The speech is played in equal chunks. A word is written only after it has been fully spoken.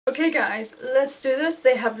Okay guys, let's do this.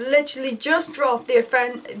 They have literally just dropped the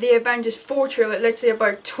Avengers 4 trailer literally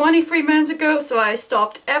about 23 minutes ago, so I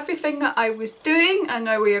stopped everything that I was doing and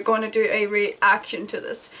now we are going to do a reaction to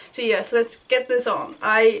this. So yes, let's get this on.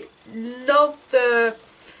 I love the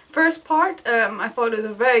first part. I thought it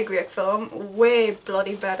was a very great film, way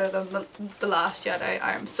bloody better than the Last Jedi.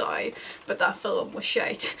 I am sorry, but that film was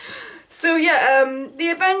shite. So yeah, the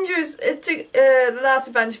Avengers, the last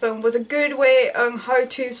Avengers film was a good way on how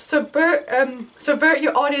to subvert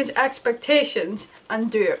your audience expectations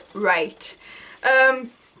and do it right. But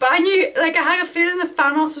I knew, like, I had a feeling that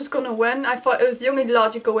Thanos was going to win. I thought it was the only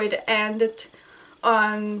logical way to end it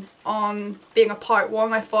on being a part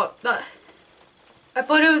one. I thought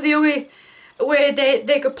it was the only way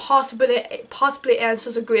they could possibly end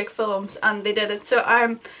such a great films, and they did it. So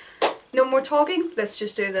no more talking. Let's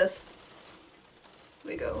just do this.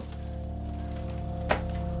 Here we go.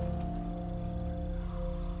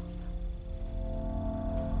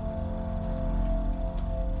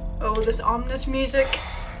 Oh, this ominous music.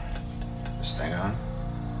 This thing on?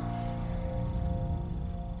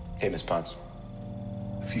 Hey, Miss Potts.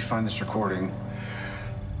 If you find this recording,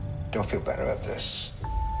 don't feel bad about this.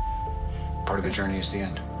 Part of the journey is the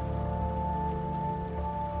end.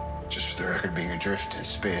 Just for the record, being adrift in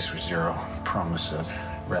space with zero promise of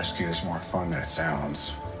rescue is more fun than it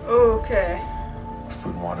sounds. Okay.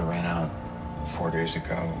 Food and water ran out 4 days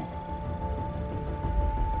ago.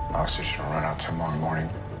 Oxygen will run out tomorrow morning.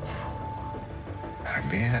 That'll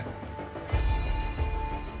be it.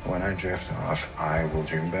 When I drift off, I will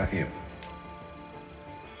dream about you.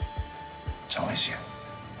 It's always you.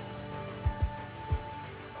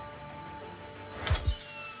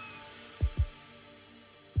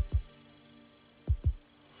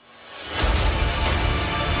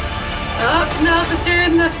 Oh, no, they're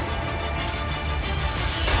doing the...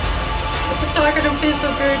 It's a target, I don't feel so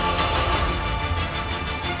good.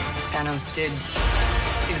 Thanos did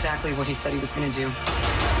exactly what he said he was going to do.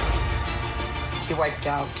 He wiped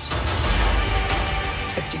out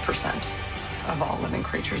 50% of all living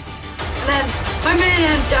creatures. And then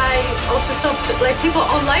women die of the substance, like people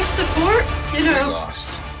on life support, you know. We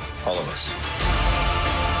lost. All of us.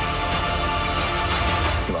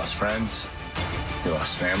 We lost friends. We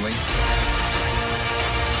lost family.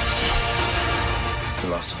 We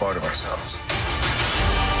lost a part of ourselves.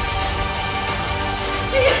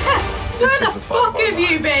 Yeah! Where the fuck have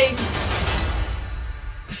you been?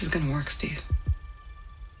 This is gonna work, Steve.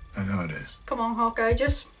 I know it is. Come on, Hawkeye,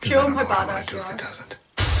 just show him how badass you if it are. doesn't.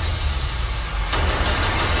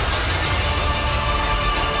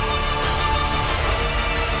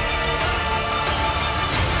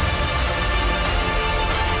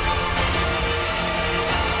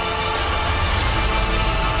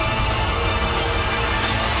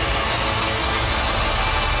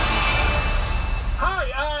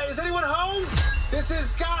 Is anyone home? This is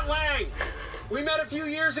Scott Lang. We met a few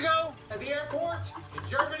years ago at the airport in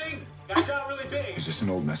Germany. Got really big. Is this an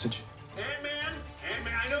old message? Ant-Man,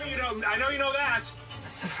 I know you know that.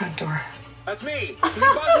 It's the front door. That's me. Can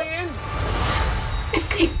you buzz me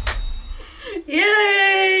in?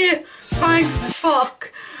 Yay! Thank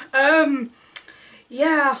fuck.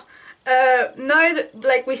 Yeah. Now that,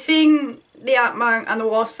 like, we're seeing the Ant-Man and the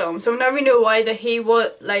Wasp film, so now we know why he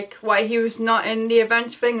was not in the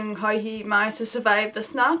Avengers thing and how he managed to survive the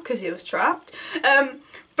snap, because he was trapped.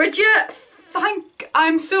 But yeah,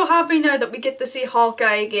 I'm so happy now that we get to see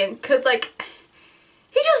Hawkeye again, because, like,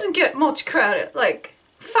 he doesn't get much credit. Like,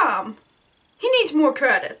 fam, he needs more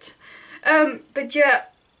credit. But yeah,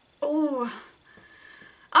 oh,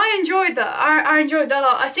 I enjoyed that. I enjoyed that a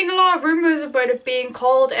lot. I've seen a lot of rumours about it being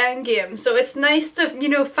called Endgame, so it's nice to, you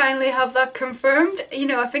know, finally have that confirmed. You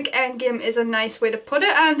know, I think Endgame is a nice way to put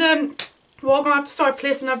it, and we're gonna have to start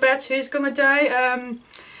placing our bets who's gonna die.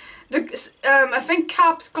 I think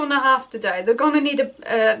Cap's gonna have to die. They're gonna need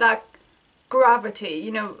that gravity,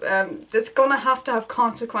 you know, that's gonna have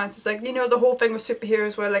consequences. Like, you know, the whole thing with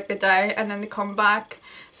superheroes where, like, they die and then they come back.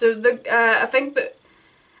 So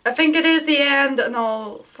I think it is the end and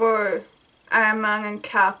all for Iron Man and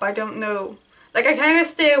Cap. I don't know. Like, I kind of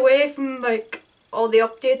stay away from, like, all the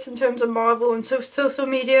updates in terms of Marvel and social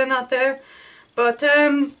media and that there. But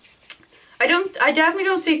I definitely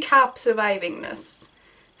don't see Cap surviving this.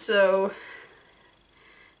 So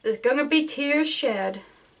there's gonna be tears shed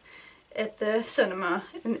at the cinema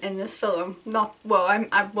in this film. Not well.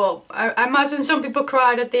 I imagine some people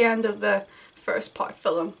cried at the end of the first part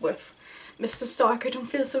film with Mr. Stark. I don't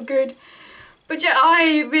feel so good. But yeah,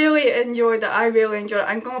 I really enjoyed it.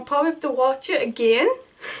 I'm gonna probably have to watch it again.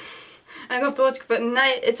 I'm gonna have to watch it, but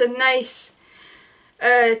it's a nice.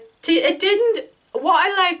 It didn't what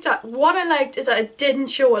I liked is that it didn't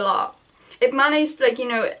show a lot. It managed, like, you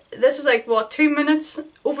know, this was like what, 2 minutes,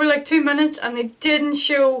 over like 2 minutes, and they didn't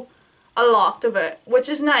show a lot of it, which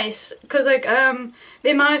is nice because like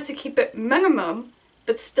they managed to keep it minimum,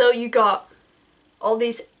 but still you got all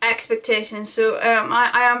these expectations. So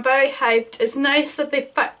I am very hyped. It's nice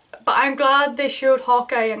that but I'm glad they showed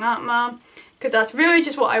Hawkeye and Ant-Man, because that's really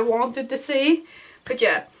just what I wanted to see. But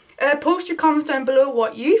yeah, post your comments down below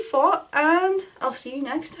what you thought, and I'll see you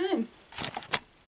next time.